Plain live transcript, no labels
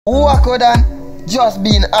Wacko Dan just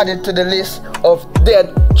been added to the list of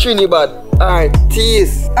dead Trinidad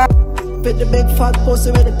artists. With the big fat pussy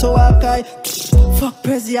ready to walk high. Fuck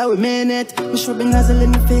Prezi, I remain it. We should be nozzle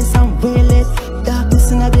in the face and wheel it.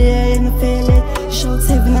 Darkness in the air and the feel it. Shout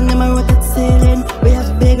heaven and them I wrote that sailing. We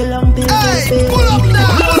have big long bills. Hey, pull up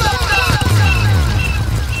now!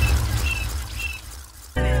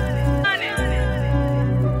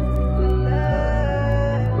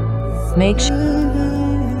 Make sure.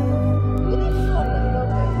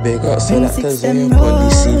 Big up selectors when you put the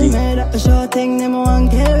CD. A short thing, them one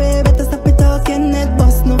carry. Better stop it talking, net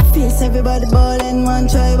bust no face. Everybody ballin', one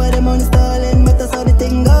try, but them money stalling. Better how the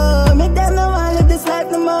thing go. Make them no one live this life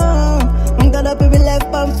no more. I'm gonna be left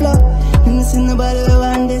on floor. And see nobody who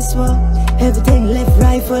want this war. Everything left,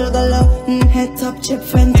 rifle, galore. Head top, chip,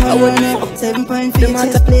 front, turn on it. 7.5,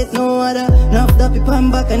 chest plate, no other. Knocked up, your pan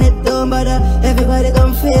back and it don't bother. Everybody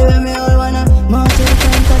come feel when me all wanna. More to the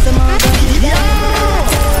front, cause I'm all done.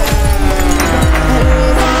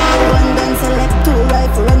 One done select, two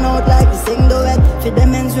rifle, run out like the sing duet. For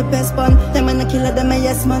them ends with best pun. Them and the killer, them a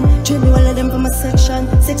yes man. Drill all of them from a section.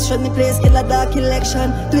 6 shot me place, kill a dark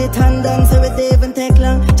election. Do it hand done, so it don't even take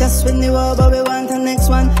long. Just when the war, but we want the next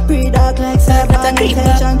one. Pre-dark like cyber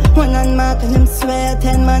intention. One on mark and them swear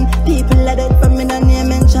 10 man. People are dead from me, no name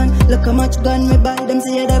mention. Look how much gun we buy, them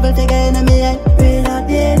see a devil take a enemy head. Real out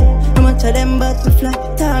there. How much of them but we fly.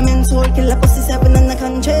 Time and soul, kill a pussy 7 in the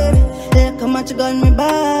country. Look how much gun we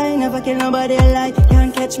buy. Never kill nobody alive.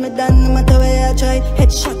 Can't catch me down no matter where I try.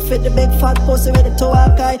 Headshot for the big fat pussy ready to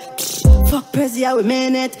walk high. Fuck Prezi, I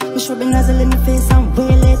remain it. We should be nozzle in the face and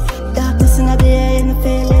wheel it. Darkness in the air and the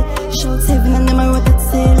feel it. Shout heaven and them I wrote that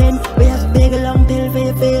sailing. We have a big long pill for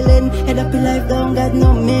your feeling. Head up your life down, got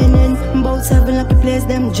no meaning. About 7 lucky place,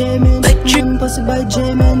 them jamming. Them pussy by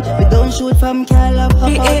jamming. We don't shoot from Cal up,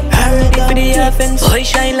 hop out. Ready for the offense. Boy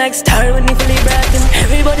shine like star when they fully bragging.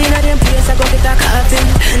 Everybody in them place, I go get a coffin.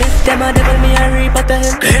 And if them a devil, me a reap at the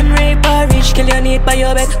hell. Grim rape or rich, kill your need by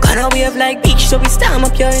your bed. Gonna wave like beach, so we stamp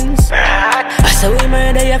up your ends. I say we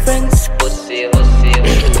murder your friends. Pussy, pussy,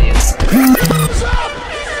 pussy.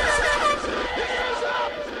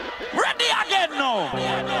 Ready again now.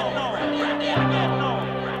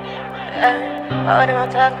 What am I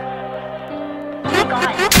talking?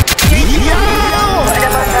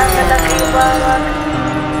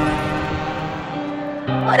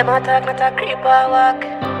 What am I talking? Not a creeper walk.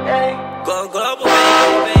 Hey. Go, baby.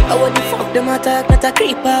 I want the fuck them attack, not a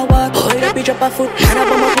creeper walk. Hold up, you drop a foot. Man, I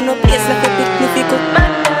bomb up in no place like a picnic cook.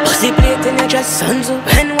 Pussy plate in your dress, sun so.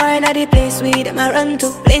 And wine at the place we them a run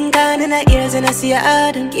to. Blink on in the ears and I see a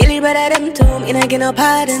harden. Kill it better them tomb, in I get no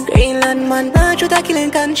pardon. Greenland man, not truth a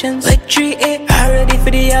killing conscience. Like 3A, ready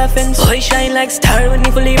for the offense. Boy shine like star when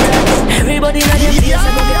he fully bragging. Everybody in their place, I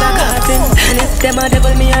go get a coffin. And if them a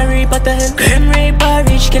devil, me a reap at the hell. Grim rape or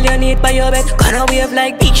rich, kill your need by your bed. Gonna wave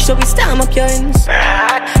like beach, so we stamp up your ends.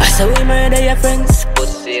 I say we murder your friends.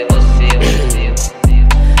 Pussy, pussy, pussy.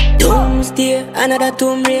 Doomsday, another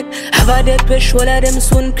tomb rape. Have a death wish, all of them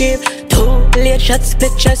soon crave. 2 late shots,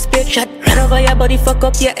 split shot, split shot. Run over your body, fuck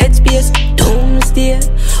up your headspace. Doomsday,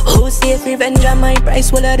 who safe? Revenge on my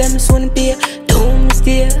price, all of them soon pay.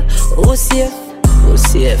 Doomsday, who safe? Who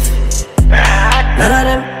safe? None of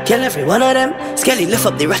them, kill every one of them. Skelly lift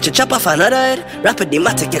up the ratchet, chop off another head. Rapid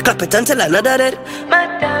matic, you clap it until another dead.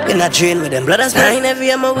 In a drain with them brothers. I ain't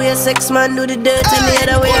every I'm away, 6 man do the dirt. And the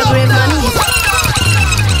other way a brave man.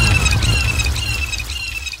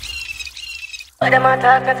 What am I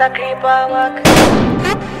talking? Not a creeper walk.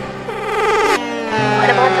 What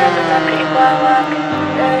am I talking? Not a creeper walk.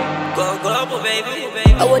 Hey. Go, baby.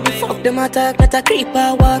 I want the fuck them attack, not a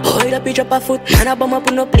creeper walk. Hold up, you drop a foot. Man, I bomb up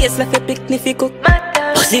in no place like a picnic cook.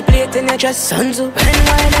 Pussy plate in your dress, sun so. And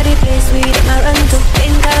wine at the place we them a run to.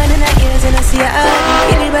 Blink on in the ears and I see a harden.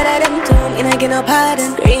 Kill it better them tomb, in I get no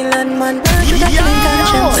pardon. Greenland man, not truth a killing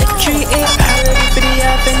conscience. Like 3A, ready for the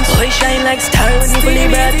offense. Boy shine like star when he fully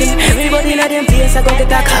bragging. Everybody in them place, I go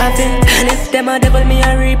get a coffin. And if them a devil, me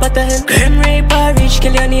a reap at the hell. Grim rape or rich,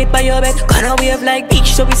 kill your need by your bed. Gonna wave like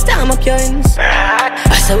beach, so we stamp up your ends.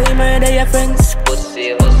 I say we murder your friends.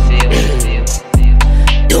 Pussy, pussy, pussy.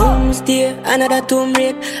 Doomsday, another tomb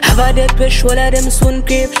rape. Have a death wish, all of them soon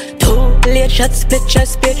crave. 2 late shots, split shot,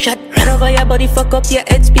 split shot. Run over your body, fuck up your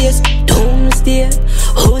headspace. Doomsday,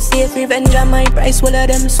 who safe? Revenge on my price, all of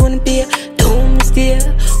them soon pay. Doomsday,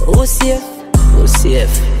 who safe? Who safe?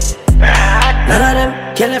 None of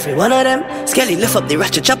them, kill every one of them. Skelly lift up the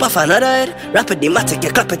ratchet, chop off another head. Rapid matic, you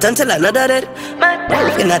clap it until another dead.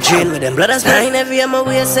 In a drain with them brothers. I ain't every I'm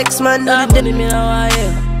away, 6 man do the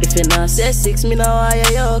dirt. If you not say 6, me now I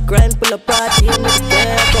yo. Grind pull up party, me the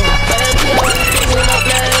cargo.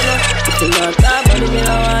 If you not got money, me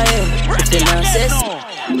now I yo. If you not say 6.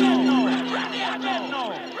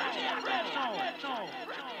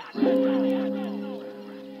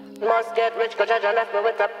 Must get rich, cause Jaja left me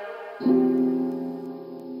with a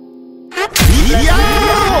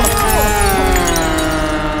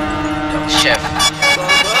Chef.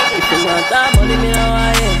 if you not got money, me now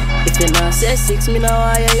I yo. If you not say 6, me now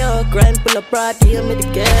I yo. Grind pull up party, me the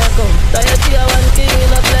cargo. Tired to your one king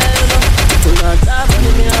in a play, no. If you not got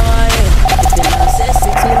money, me now I yo. If you not say 6,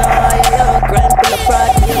 me now I yo. Grind pull up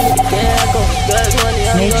party, me the cargo. Girls money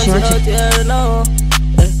and guns out here now.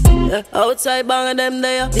 Outside bang them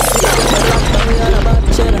there. This is on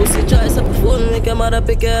about cheddar. Pussy choice up a phone, make a mother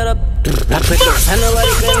pick it up. I know what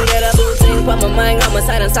you can get up. Think on my mind, got my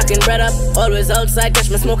side and sucking bread up. Always outside, catch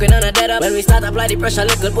me smoking on a dead up. When we start apply the pressure,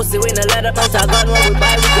 little pussy win a let up. Out our gun, what we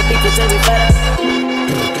buy, we can beat it till we fed up.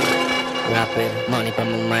 Rapid, money from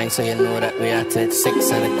my mind, so you know that we at it.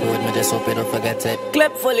 6 and a code, me just hope you don't forget it.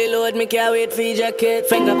 Clip fully load, me can't wait for your jacket.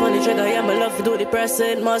 Finger on the trigger, yeah, my love to do the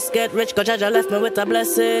pressing. Must get rich, cause Jaja left me with a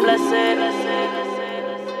blessing.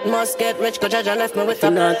 Must get rich, cause Jaja left me with a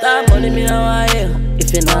blessing. If you not money, me now I yo.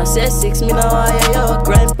 If you not say 6, me now I yo.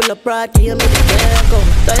 Grind pull up party, me the cargo.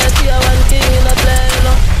 Tired to your one king in a play,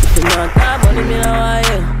 no. If you not money, me now I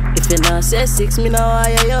yo. If you not say 6, me now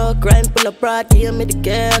I yo. Grind pull up party, me the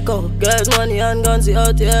cargo. Girls money and guns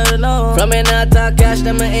out here now. From me not talk cash,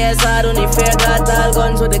 them my ears hard. Only fair got all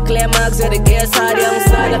guns with the clear marks. Yeah, the gears hard, young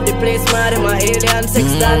side of the place mad. My alien 6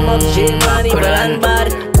 dan mom, shit money, but and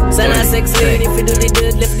bad. Send a 6 lady, if you do the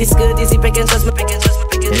dirt, lift the skirt, easy picking, trust me, picking, trust me,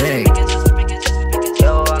 picking, trust me, picking, trust me, picking, trust me, picking.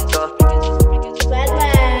 Yo, Wacko.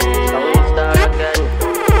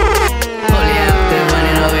 Fully active,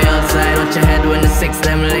 running over outside. Watch your head when the 6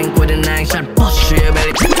 them link with the 9 shot. Push through your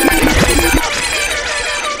belly.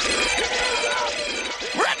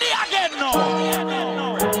 Ready again now.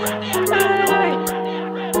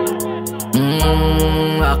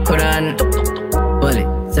 Wacko Dan. Fully,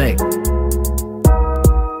 say.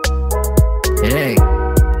 Hey.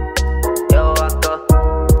 Yo, Wacko.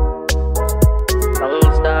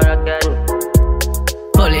 Star again.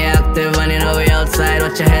 Fully active, running over outside.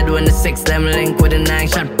 Watch your head when the 6 them link with the 9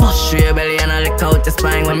 shot. Push through your belly and I lick out your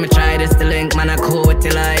spine. When me try this to link, man, I cool with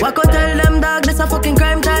your life. Wacko tell them dog, this a fucking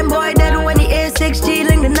crime time. Boy dead when the A6G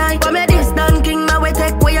link the night. But me this done king, my way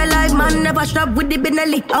take away your life. Man never stop with the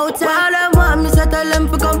Benelli outside. All them want, me say tell them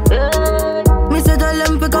for come. Me say tell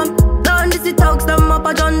them for come. Down this it talks them up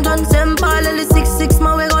a John John. Same pal, 6-6,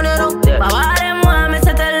 my way gonna run. But all them want, me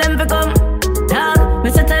say tell them for come. Dog, me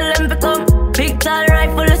say tell them for come. Big tall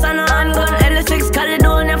rifle, it's on a handgun. L6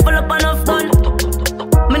 Caledonia full up enough gun.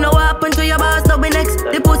 Me know what happen to your boss, so be next.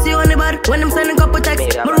 The pussy on the bar, when them sending couple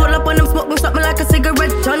texts. Me roll up on them, smoke me something like a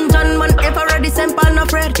cigarette. John John, man, if I ready, send pan no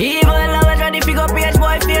fret. Even I was ready, pick up PH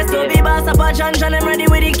boy face. So be boss up a John John, I'm ready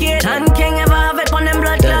with the kid. John King ever have it on them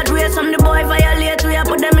blood clot waist. Some the boy violate, we a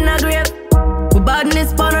put them in a grave. We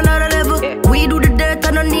badness on another level. We do the dirt,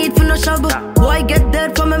 I don't need for no shovel. Boy get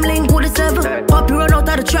dead from him link with the 7. Poppy run out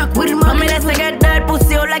of the track with him. Mommy let's get dead,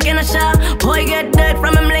 pussy out like in a shower. Boy get dead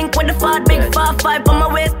from him link with the fat big 5-5 on my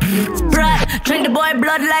waist. Sprite, drink the boy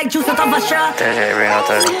blood like juice out of a shot.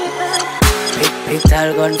 Big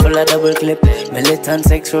tall gun full of double clip. Militant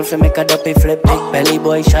sex roll for make a duppy flip. Big belly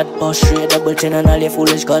boy shot, push straight double chin and all your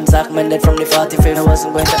foolish guns augmented from the 45. I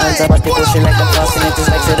wasn't going to answer, but they push it like I'm tossing it. It's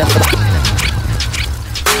like say them.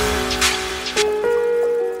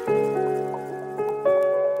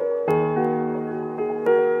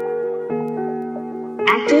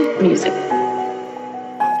 Active music.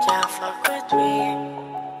 Can't fuck with me.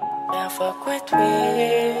 Can't fuck with me.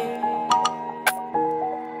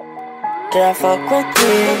 Can't fuck with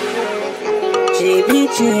me.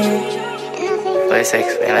 GBG. Play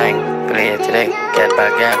 6, we like, play it today, get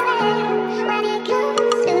back in.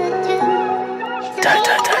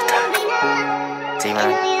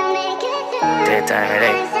 T-Man, daytime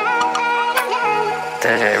today.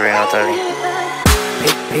 Tell ring out early.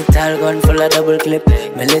 Big tall gun full of double clip.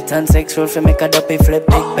 Militant sex roll for make a duppy flip.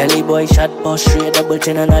 Big belly boy shot, push straight double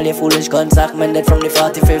chin and all your foolish guns augmented from the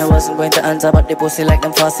 45. I wasn't going to answer, but the pussy like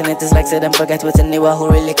them fascinate. It's like say them forget what's in the war who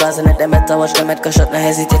really causing it. Them better watch them head cause shot, no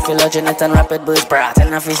hesitate for lodging it and rapid boys brat.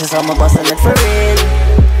 And the faces all my bustin' it for real.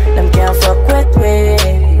 Them can't fuck with we.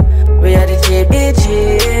 We are the JBG.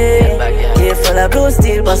 Here full of blue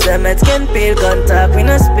steel, bust them heads can peel. Gun talk, we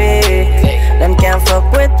no speak. Them can't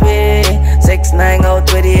fuck with we. 6-9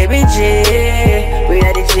 out with the ABG. We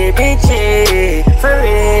are the JBG. For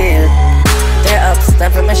real. They're ups,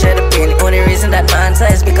 time for me share the pain. Only reason reason that man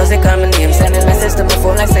says because they call my name. Sending message to my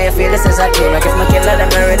phone like say I feel this is a game. Like if my killer them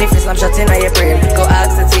not ready for slam shots in your brain. Go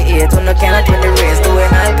ask the T8 when no cannot win the race. Doing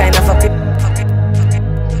all kind of fucking.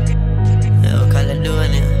 Yo, call it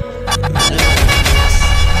doing it.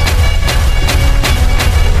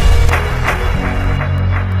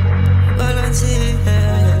 Balance it.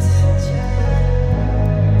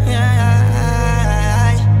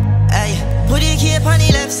 Put the cape on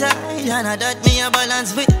the left side and I dot me a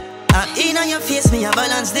balance with. In on your face me a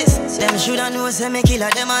balance this. Them shoulda know say me killer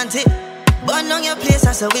them anti. Burn on your place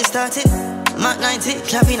that's how we started. Mac 90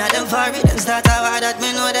 clapping at them for it. Them start a war that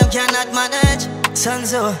me know them cannot manage.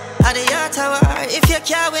 Sunzo at the yacht tower. If you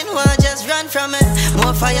can't win war just run from it.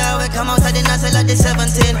 More fire will come out of the nozzle at the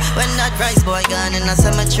 17. When that rice boy gone in a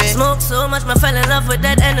cemetery. Smoke so much, me fell in love with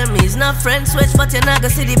dead enemies. Not friends switch, but you not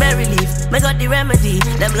gonna see the berry leaf. Me got the remedy.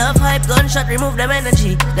 Them love hype, gunshot, remove them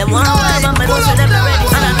energy. Them one more, but me know so them ready.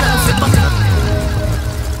 And I'm not fit bucket.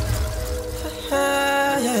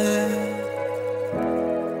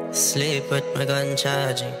 Sleep with my gun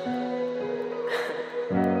charging.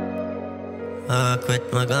 Walk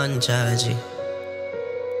with my gun charging.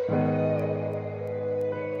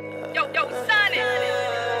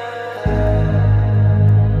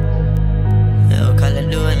 Yo,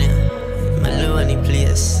 Caledonia, my lonely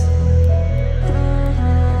place.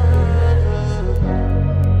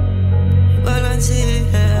 Balance it.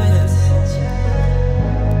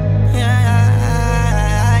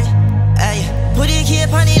 Put the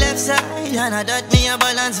cape on the left side and I dot me a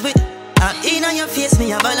balance with. In on your face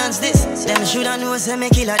me a balance this. Them shoulda know say me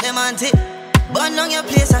killer them anti. Burn on your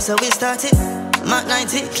place that's how we started. Mac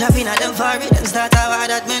 90 clapping at them for it. Them start a war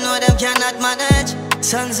that me know them cannot manage.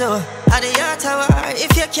 Sunzo at the yacht tower.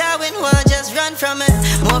 If you can't win war just run from it.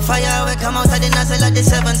 More fire will come out of the nozzle at the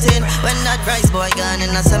 17. When that rice boy gone in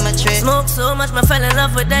a cemetery. Smoke so much, me fell in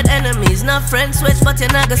love with dead enemies. Not friends switch, but you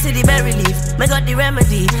not gonna see the berry leaf. Me got the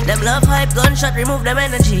remedy. Them love hype, gunshot, remove them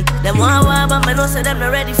energy. Them one war, but me know say them not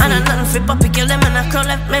ready for. And I'm nothing fit, puppy kill them and I crawl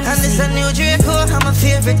left men. And this a new Draco, I'm a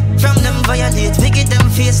favorite. From them violate, we get them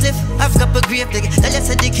facelift. I've got a grave digger, the less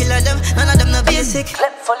of the killer them. None of them no basic.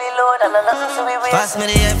 Clip fully load and I'm nothing for we waste. Pass me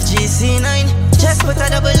the FGC9. Just put a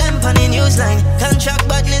double lamp on the news line. Contract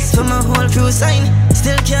badness for my whole crew sign.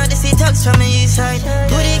 Still can't see thugs from the east side.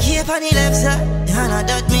 Put the cape on the left side and I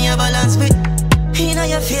dot me a balance with. In on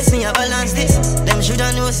your face me a balance this. Them shoulda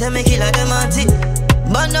know say me killer them anti.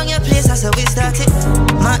 Burn down your place that's how we started.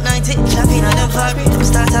 Mac 90 clapping at them for it. Them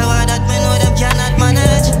start a war that me know them cannot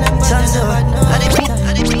manage. Sunzo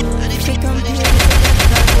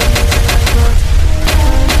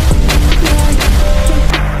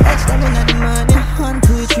catch them in the morning. 1,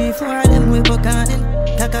 2, 3, 4 of them we buck on it.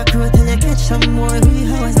 Take a crew till you catch some more.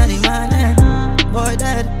 We hours not the morning. Boy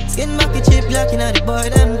dead, skin back a chip black in the boy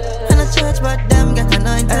them. And a church but them get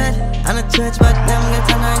anointed. And a church but them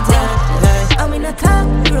get anointed. I'm in a car,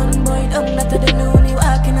 run boy down that the noon. You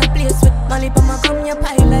walk in a place with Molly Pama come your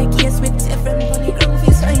pile like yes with different funny grown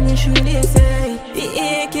face fine you should they say. The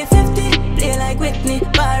AK-50 play like Whitney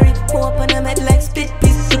Barry. Hope on them head like split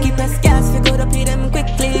piece. To keep us gas, we go to pay them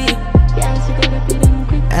quickly.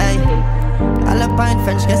 Hey, all a pint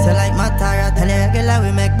French guess I like Matara. Tell you regular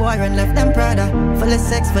we make boy run left them Prada. Full of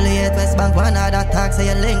sex, full of hate, West Bank one other talk. So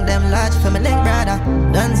you link them large for me link brother.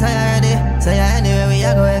 Done say already, so you anywhere we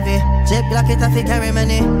a go heavy. Chip lock it off, carry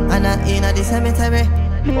money. And not in the cemetery.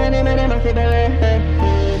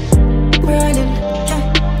 Running,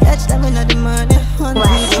 catch them in the morning. 1, 2,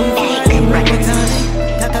 3, 4, them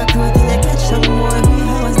take a crew till you catch some more. We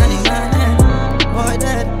hours not the morning. Boy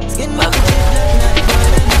dead, skin back.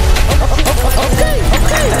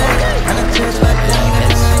 And a church back down.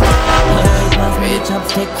 Me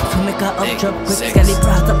chopstick to make a up drop quick. Skelly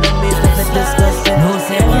brought up them bass if it's disgusting. Who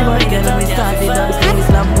say everybody get me started on things.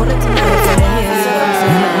 Slam bullet to my head and hear you.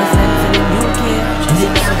 Let myself in the UK.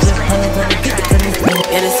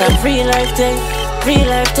 Yeah, it's a free life thing. Real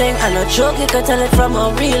life thing, I no joke, you can tell it from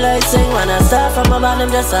a real life thing. When I start from a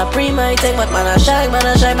bottom, just a pre-my thing. But man I shine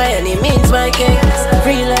by any means, my king.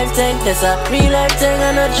 Real life thing, this a real life thing.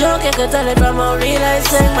 I no joke, you can tell it from a real life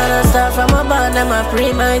thing. Man I start from a bottom, I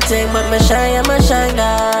pre-my thing. But me shine,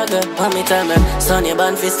 dog. Want me tell me, son, you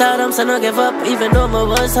born for stardom, so no give up. Even though me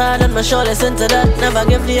was hard and me sure listen to that. Never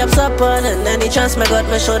give the ups up on, and any chance me got,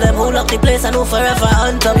 me show them who lock the place and who forever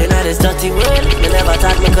on top. In this dirty world, me never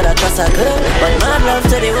thought me coulda trust a girl, but man love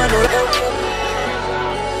to the one who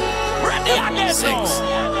Six.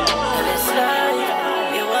 And it's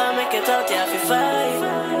life, you wanna make it out, you have to fight.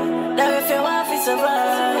 Now if you want to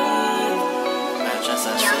survive,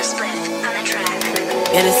 Young Split on the track.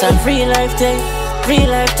 yeah, it's a free life thing. real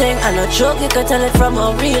life thing. I no joke, you can tell it from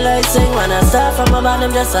a real life thing. When I start from a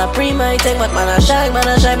bottom, just a pre-my thing. But man I shine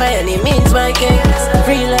by any means, my king.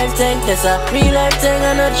 Real life thing, this a real life thing.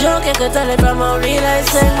 I no joke, you can tell it from a real life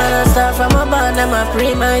thing. Man I start from a bottom, a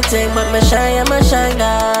pre-my thing. But me shine,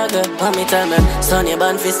 dog. Want me tell me, son, you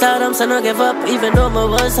born for stardom, so no give up. Even though me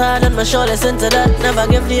was hard and me sure listen to that. Never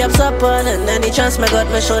give the ups up on. And any chance me got,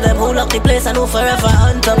 me show them who lock the place and who forever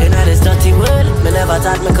on top. In this dirty world, me never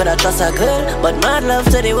thought me coulda trust a girl. But mad love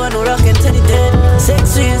to the one who rockin' to the dead.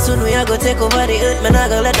 6 years soon we a go take over the earth. Me not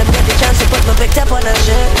gonna let them get the chance to put my big tap on that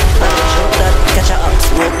shit. I can show that, catch a up,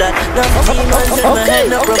 smoke that. No demons in my head,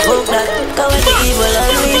 no provoke that. Go with the evil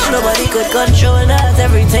unleash, nobody could control that.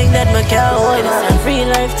 Everything that me can't hold. It's a real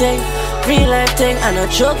life thing. Real life thing, I no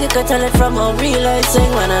joke, you can tell it from a real life thing.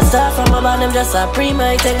 When I start from a bottom, just a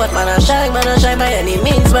pre-my thing. But man I shine by any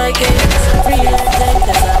means, my king. Real life thing,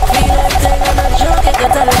 that's a real life thing. I no joke, you can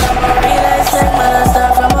tell it from a real life thing. When I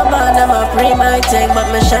start from a bottom, a pre-my thing. But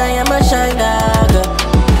me shine, dog.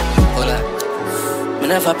 Hold up, me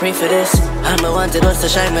never pray for this. All me wanted was to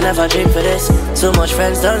shine, me never dream for this. So much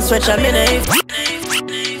friends don't switch, I'm in a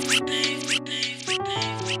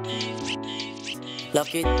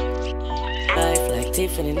lucky life like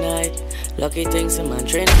thief in the night. Lucky things in my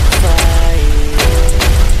train to fight.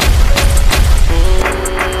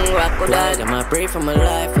 Wacko Dan, I pray for my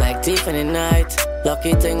life like thief in the night.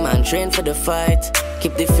 Lucky thing, man, train for the fight.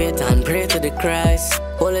 Keep the faith and pray to the Christ.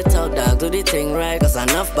 Hold it out, dog, do the thing right. Cause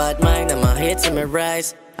enough bad mind and my hate to me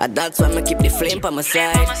rise. And that's why I keep the flame by my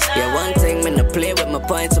side. Yeah, one thing, me no play with my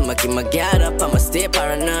points. I'ma keep my guard up, I'ma stay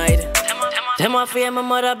paranoid. Them want fear my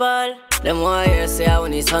mother ball. Them want hear say I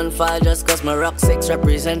when his sun fall. Just cause my rock 6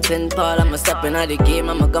 representing Paul. I'ma step in the game,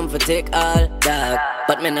 I'ma come for take all, dog.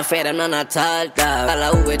 But me no fear them none at all, dog.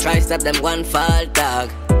 All who we try step them one fall,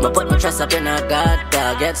 dog. Ma put my trust up in a God,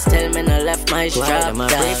 dog. Yet still me no left my strap, dog. I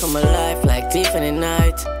pray for my life like thief in the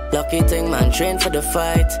night. Lucky thing, man, train for the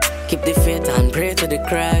fight. Keep the faith and pray to the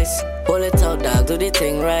Christ. Hold it out, dog, do the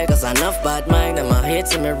thing right. Cause enough bad mind and my hate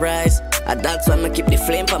to me rise. And that's why I keep the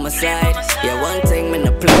flame by my side. Yeah, one thing, me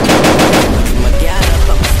no play. My guard up,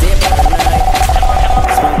 I'ma stay paranoid.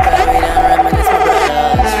 Smoke weed and reminisce my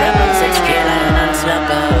brothers. Rebel 6K lion and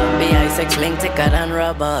slugger. BI6 link thicker than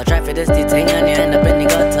rubber. Try for this the thing and you end up in the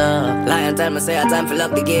gutter. Lion tell me say a time to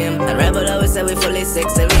lock the game. And Rebel always say we fully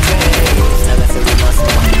 6 till we crazy. Never say we must.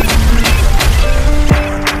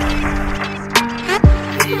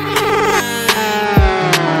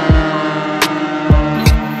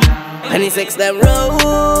 26 them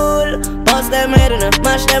roll, boss them head and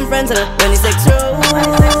mash them friends and 26 roll. Boss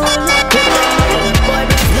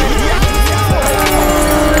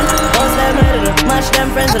them head and mash them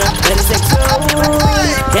friends and 26 roll.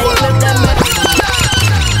 Yeah, you flip them head.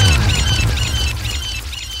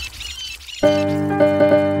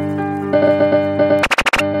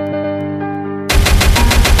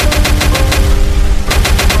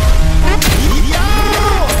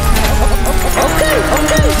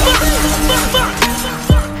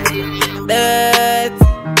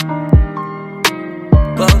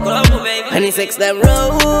 Six them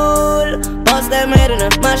roll, boss them head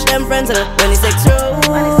and mash them friends and 26 roll.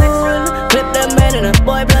 Clip them head and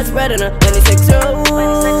boy blood spread and 26 roll.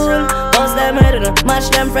 Boss them head and mash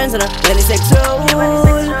them friends and 26 roll.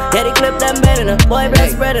 Yeah, they clip them head and boy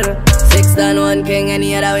blood spread and 6 than 1 king,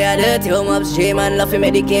 any other way I dirty. Home upstream and love him,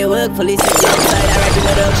 medicate work. Fully 6 outside, I rap in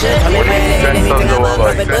the dog shit. I'm in anything about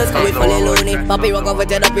profit buzz, cause we fully loony. Poppy walk over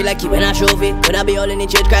to the be like you in a trophy. Could I be all in the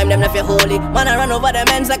trade crime, them left you holy. Man, I run over them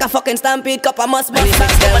ends like a fucking stampede. Cup I must bust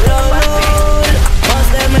back them roll. Boss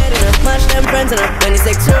them head and mash them friends and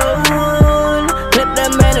 26 roll. Clip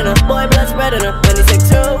them head and boy blood spread and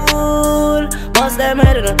 26 roll. Boss them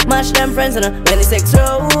head and mash them friends and 26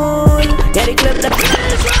 roll. Yeah, they clip them.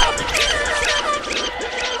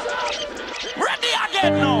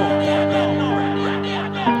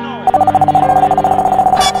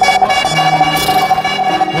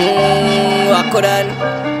 Wacko Dan.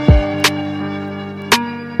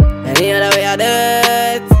 Any other way I do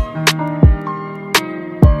it.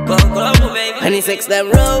 26 them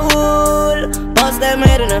roll, boss them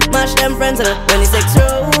head and mash them friends and 26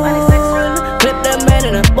 roll. Clip them head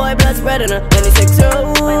and boy blood spread and 26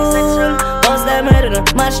 roll. Boss them head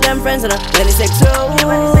and mash them friends and 26 roll.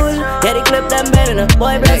 Yeah, they clip them head and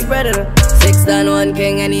boy blood spread and 6 than 1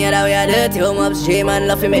 king, any other way I dirty. Home upstream and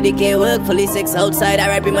love him, medicate work. Fully 6 outside, I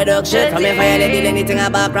rap in my dog shit. From if I did anything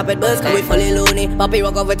about rapid buzz, cause we fully loony. Poppy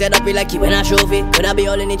walk over to the be like you in a trophy. Could I be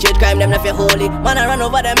all in the trade crime, them left you holy. Man, I run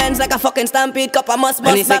over them ends like a fucking stampede. Cup I must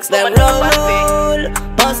bust back them roll.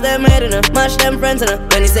 Boss them head and mash them friends and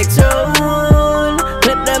 26 roll.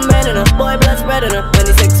 Clip them head and boy blood spread head in her. When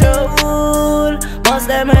the sex roll, bust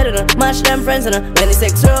them head in her. Mash them friends in her. When the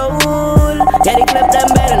sex roll, yeah, they clip them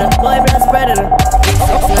bed in her. Boy, blood spread in her.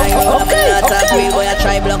 6'9", roll up in that top wheel. Boy, I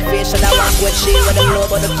try block face. Should I walk with shield? With them know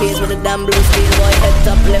about the case with the damn blue steel. Boy, head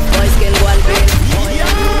top left, boy, skin go and pain.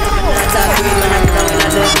 That's a green man, I'm down in a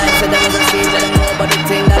dead life. So them is a scene. Let them know about the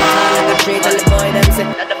thing that I'm on like a tree. Tell the boy them say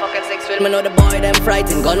that the fucking sex film. I know the boy them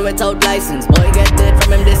frightened. Gun without license. Boy get dead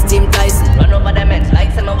from him, this team Tyson. Run over them heads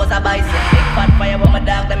like some of us a bison. Big fat fire with my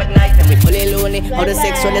dog, them ignite them. We fully loony. How the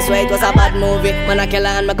sex from this way, it was a bad movie. Man I kill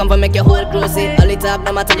her and me come for make your whole crew see. All the talk,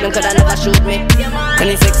 them a tell them could I never shoot me.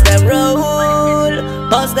 When the sex them roll,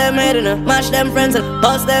 bust them head in her. Mash them friends in her.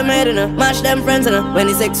 Bust them head in her. Mash them friends in her. When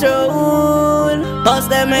the sex roll, bust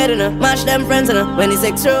them head in her. Mash them friends in her. When the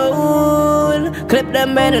sex roll, clip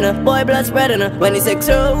them bed in her. Boy blood spread in her. When the sex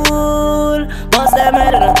roll, bust them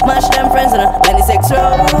head in her. Mash them friends in her. When the sex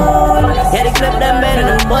roll, yeah they clip them bed in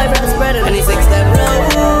her. Boy blood spread in her. When the sex them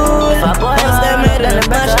roll, bust them head in her.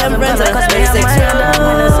 Mash them friends in her. When the sex roll,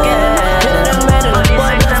 clip them bed in her.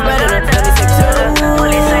 Boy blood spread in her. When the sex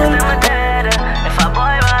roll, if a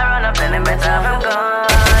boy will run up then it better have him gone.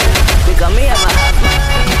 Because me ever have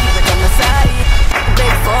mine, keep it on my side.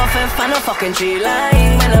 Big 4-5 and a fucking tree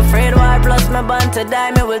line. Man afraid war plus my bond to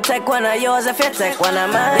die. Me will take one of yours if you take one of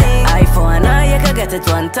mine. Eye for an eye, you could get it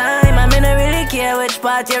one time. I mean I really care which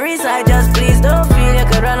part you reside. Just please don't feel you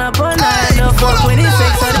could run up all night. Don't fuck with the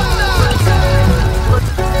sex or the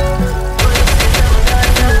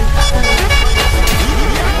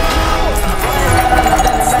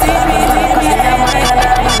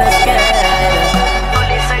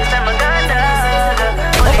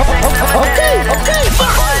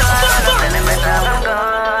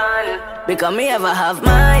because me ever have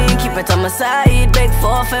mine, keep it on my side. Big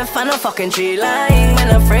 4-5 and a fucking tree line.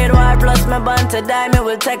 Man afraid war plus my bond to die. Me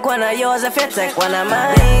will take one of yours if you take one of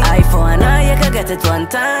mine. Eye for an eye, you could get it one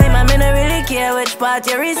time. I mean I really care which part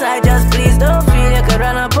you reside. Just please don't feel you could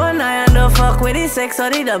run up all night. And don't fuck with the sex or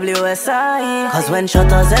the WSI. Cause when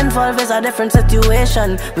shutters involve it's a different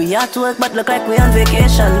situation. We at work but look like we on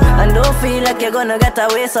vacation. And don't feel like you're gonna get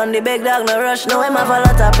away son. The big dog no rush, no him have a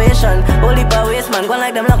lot of patience. Holy power waste man, go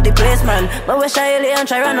like them lock the place man. But wish I really and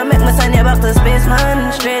try run and make me send you back to space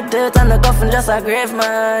man. Straight dirt on the coffin just a grave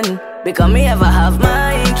man. Because me ever have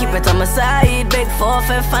mine, keep it on my side. Big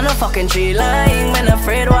 4-5 and a fucking tree line. Man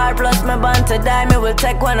afraid war plus my bond to die. Me will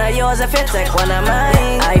take one of yours if you take one of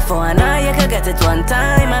mine. Eye for an eye, you could get it one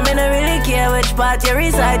time. I mean I really care which part you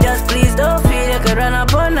reside. Just please don't feel you could run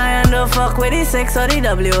up all night. And don't fuck with the sex or the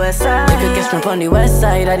WSI. We could get from on the west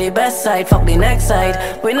side or the best side. Fuck the next side.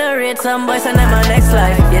 We narrate some boys and them our next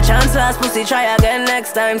life. Your chance last pussy, try again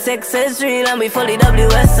next time. 6 is real and we fully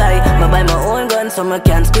WSI. But buy my own gun so I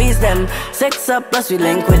can't squeeze them. 6 up plus we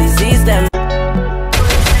link with disease them. Then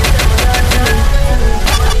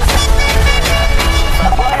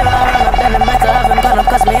I'm better have him gone up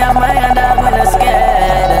cause me have my hand up when I'm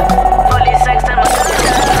scared. Police sex them okay.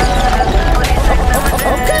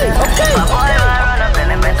 My boy run up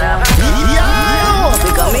then I'm better have him.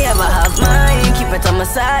 Because me ever have mine, keep it on my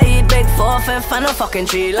side. Big 4-5 and a fucking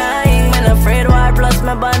tree line. Man afraid war plus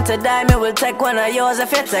my bond to die. Me will take one of yours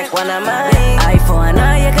if you take one of mine. Eye for an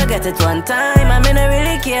eye, you could get it one time. I mean I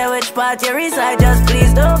really care which part you reside. Just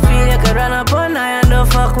please don't feel you could run up all night. And don't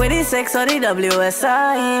fuck with the sex or the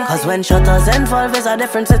WSI. Cause when shutters involve it's a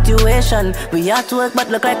different situation. We at work but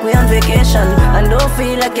look like we on vacation. And don't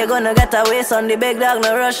feel like you're gonna get away son. The big dog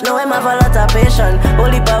no rush, no him have a lot of patience.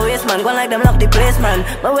 Holy power waste man, go like them lock the place man.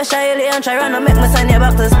 But wish I really and try run and make me send you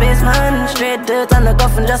back to space man. Straight dirt on the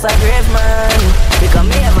coffin just a grave man. Because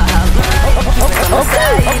me ever have mine.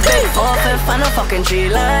 Big 4-5 and a fucking tree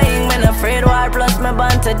line. Man afraid war plus my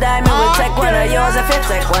bond to die. Me will take one of yours if you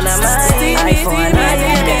take one of mine. Eye for an eye,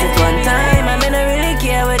 you get it one time. I mean I really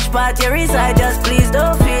care which part you reside. Just please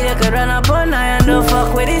don't feel you could run up all night. And don't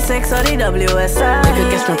fuck with the sex or the WSI. We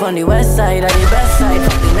could get from on the west side or the best side.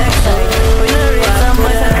 Fuck the next side. We narrate some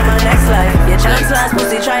boys and them our next life. Your chance last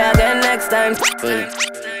pussy, try again next time.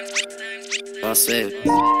 I'll say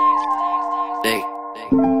big.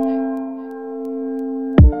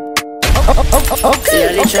 Okay.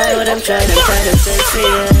 Yeah, they try what them try, them still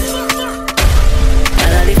fear.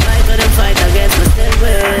 And all the fight what them fight against me still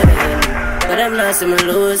win. But them not see me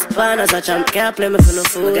lose. Born as a champ, can't play me for no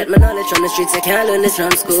fool. Get my knowledge from the streets, I can't learn this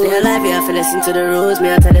from school. Stay alive, you have to listen to the rules.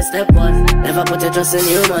 Me I tell you step one, never put your trust in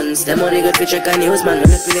humans. Them only good for trick and use man,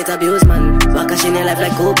 manipulate abuse man. Back a in your life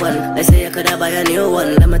like coupon. They say you coulda buy a new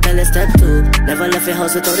one. Let me tell you step two, never left your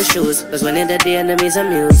house without the shoes. Cause when in the day enemies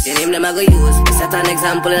amuse, your name them I go use. Set an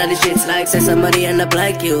example in the streets like say somebody end up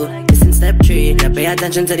like you. step 3. Now pay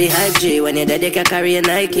attention to the hype G. When you're dead, you can carry your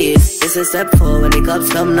Nikes. This is step 4. When the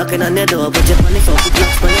cops come knocking on your door, put your money for the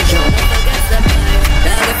blocks on your jaw.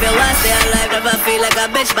 Dog, if you want to stay alive, never feel like a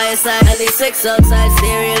bitch by your side. At least 6 outside,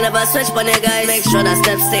 steering, never switch on your guys. Make sure that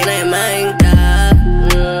steps stay in your mind, dog.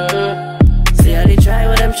 See how they try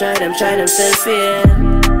with them, try them still fear.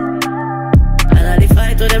 And how they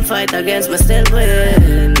fight with them, fight against me, still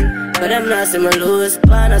win. But them not see me lose.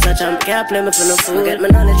 Born as a champ, can't play me for no fool. Get my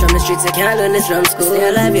knowledge from the streets, I can't learn this from school. Stay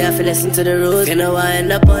alive, you have to listen to the rules. You know I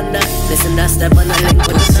end up on that. Listen that step on the link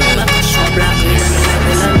with the same. Show black me, and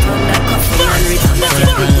me like the tongue that coffee and return that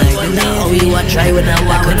like wonder how you want try with that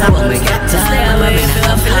walk with that one. We get to stay alive, if you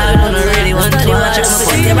feel hard, when I really want to watch it. My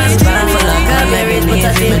body man stand for long, I'm every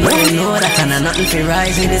navy. But you know that and I nothing for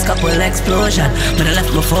rise with this couple explosion. But I left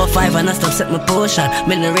my 4-5 and I stopped set my potion.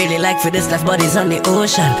 Me no really like for this left bodies on the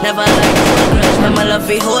ocean. Never like my love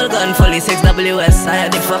the whole gun, fully 6WS, I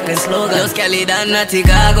had the fucking slogan. Yo, Skelly down at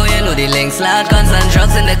Chicago, you know the links, large guns and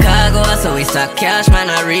drugs in the cargo. So we stack cash, man,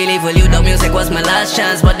 I really value the music was my last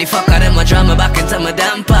chance. But the fuck out them, I draw me back into my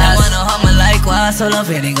damn past. I wanna how me like what, so love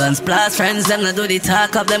the guns blast. Friends, them not do the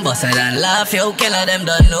talk up, them bust it and laugh. Yo, killer, them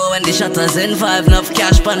don't know when the shutters in 5. Enough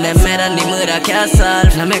cash pon them head and the murder can't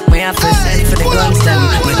solve. Now make me have to send for the guns, them.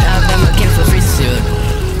 My dog, them, I came for free suit.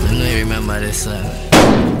 I know you remember this song.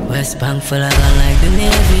 West Bank full of gun like the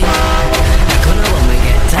Navy. I couldn't want me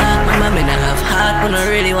get talk, my mama not have heart. When I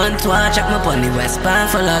really want to watch, check my on the West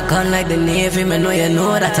Bank full of gun like the Navy. Me know you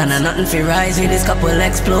know that and I nothing for rise with this couple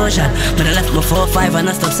explosion. But I left my 4-5 and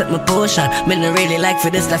I stopped set my potion. Me no really like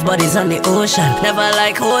for this left bodies on the ocean. Never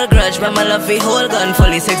like whole grudge, but my love the whole gun.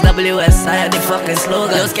 Fully 6WS, I had the fucking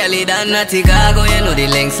slogan. Yo, Skelly down at Chicago, you know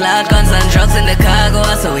the links, large guns and drugs in the cargo.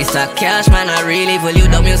 So we stack cash, man, I really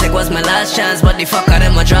value the music was my last chance. But the fuck out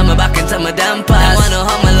them, I draw me back into my damn past. I wanna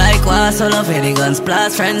how me like what, so love the guns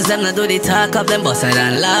blast. Friends, them not do the talk up, them bust it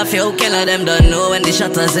and laugh. Yo, killer, them don't know when the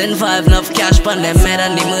shutters in 5. Enough cash pon them head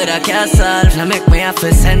and the murder can't solve. Now make me have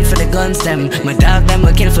to send for the guns, them. My dog, them,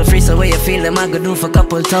 I kill for free, so where you feel them, I go do for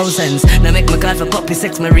couple thousands. Now make me call for puppy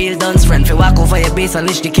 6, my real dunce friend. For walk over your base,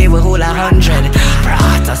 unleash the K with whole 100.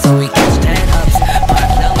 Brata, so we catch 10 ups.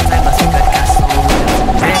 But now it's time, but we got cash, so we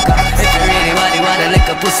break up. If you really want a lick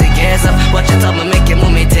a pussy, gaze up. Watch it up, make your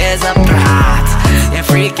mommy tears up. Brat, yeah,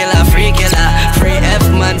 free killer, free killer. Free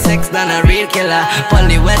F-man, 6 than a real killer. On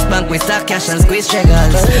the West Bank, we stack cash and squeeze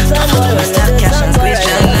triggers. We stack cash and squeeze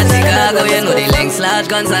triggers. In Chicago, you know the links, large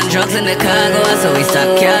guns and drugs in the cargo. So we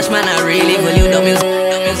stack cash, man, I really value the music.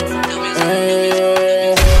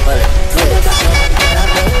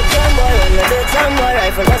 Some boy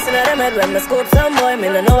rifle bustin' at them head when me scope some boy. Me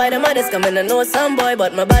no know why them others come in and know some boy,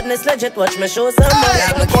 but my badness legit, watch me show some boy.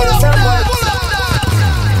 Like me kill some boy.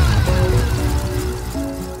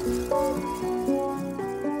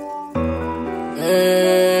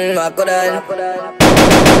 Wacko Dan.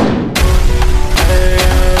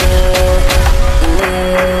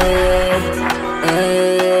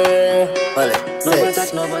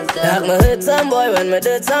 Like me hit some boy when me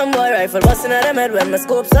did some boy. Rifle bustin' at them head when me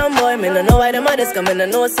scope some boy. Me no know why them others come in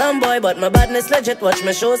and know some boy, but my badness legit, watch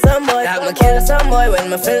me show some boy. Like me kill some boy when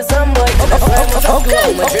me fill some boy.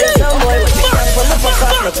 Okay, me drill some boy. When me come from the fuck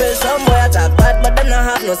off, me fill some boy. I talk bad but them not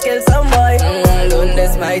have no skill some boy. Doing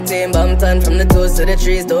this my team, Bumpton from the toes to the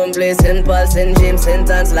trees. Don't play St. Paul, St. James, St.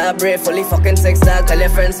 Anne's, Labre. Fully fucking 6 star, call your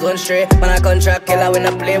friends don't stray. Man I contract killer when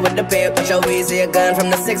I play with the pay. Watch how easy you gone from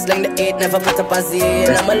the 6 link the 8. Never put up a Z.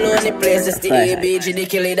 And I'm alone in place, it's the ABG, the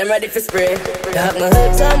killie, them ready for spray. Dog me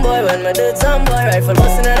hurt some boy when me did some boy. Rifle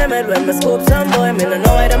bustin' at them head when me scope some boy. Me no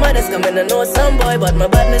know why them others come in and know some boy, but my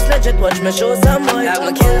badness legit, watch me show some boy. Dog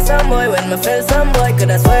me kill some boy when me fill some boy. Cause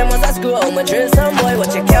that's why I must screw out me drill some boy.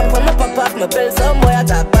 Watch your cap on me pop off, me pill some boy. I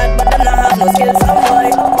talk bad but them not have no skill some boy.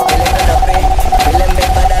 Killing the duppy, killing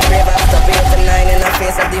big but I brave after 8 and 9 in the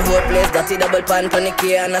face of the whole place. Dirty double pan, tonic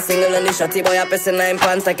key and a single on the shotty. Boy I piss in 9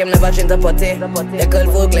 pants like him never drink the potty. They could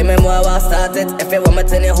vote claim him where I started. If you want me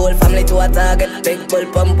turn your whole family to a target. Big bull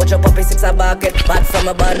pump, put your puppy 6 a bucket. Bad from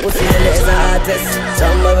a band, pussy really is an artist.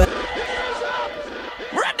 Somebody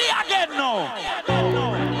ready again now.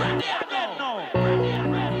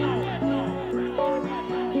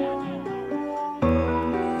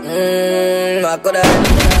 Wacko Dan.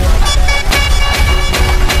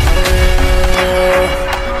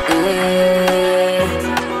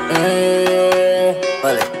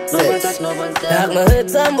 Like me hit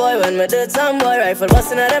some boy when me do it some boy. Rifle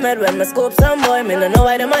busting at them head when me scoop some boy. Me no know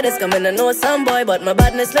why them others come in and know some boy, but my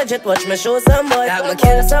badness legit, watch me show some boy. Like me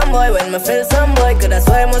kill some boy when me feel some boy. Cause that's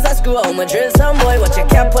why I must a screw out me drill some boy. Watch your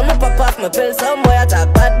cap when me pop off me pill some boy. I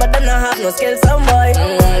talk bad but them not have no skill some boy.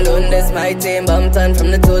 Doing this my team, Bumpton from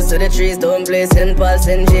the toes to the trees. Don't play St. Paul,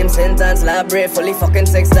 St. James, St. Anne's, Labre. Fully fucking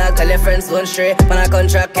sex dog, tell your friends don't stray. Man I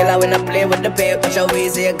contract killer when I play with the pay. Watch how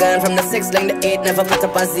easy you gone from the 6 line the 8. Never put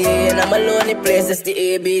up a Z and I'm alone in place. It's the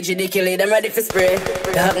ABG, the killie, them ready for spray.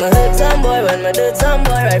 Dog me hurt some boy when me do it some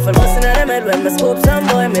boy. Rifle busting at them head when me scoop some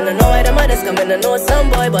boy. Me no know why them others come in and know some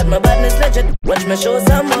boy, but my badness legit, watch me show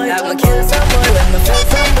some boy. Dog me kill some boy when me feel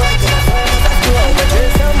some boy. Me drill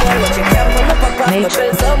some boy, watch your cap from me pop off me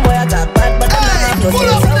pill some boy. I talk bad but them not have no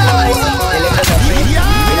skill some boy.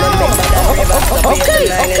 Okay.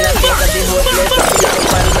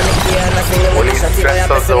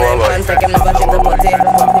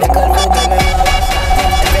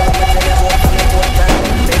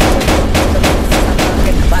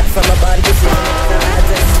 From a body to see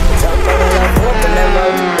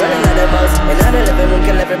in the living room,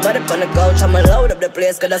 kill everybody on the couch. I'ma load up the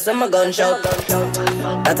place, cause that's when my gun shout.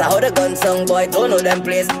 That's how the gun song, boy, don't know them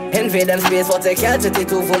place. Invade them space, for take care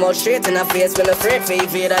 32 from out straight in the face. When afraid for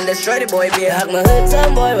evade and destroy the boy, be hack my hood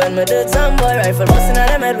some boy, when me do it some boy. Rifle busting at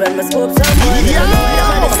them head when me scoop some boy. I know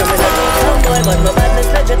them others coming at some boy, but my badness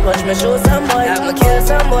legit, watch me show some boy. Hack me kill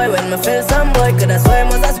some boy, when me feel some boy. Cause that's why I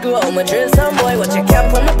must a screw out my drill some boy. Watch your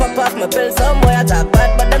cap when me pop off my pill some boy. I talk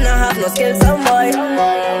bad, but them not have no skill some boy.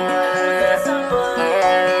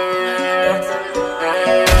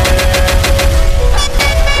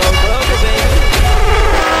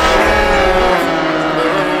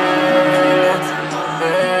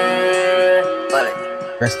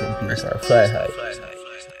 Rest in peace, or fly high.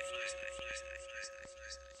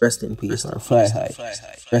 Rest in peace, or fly high.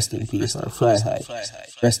 Rest in peace, or fly high.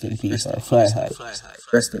 Rest in peace, or fly high.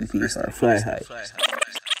 Rest in peace, or fly high.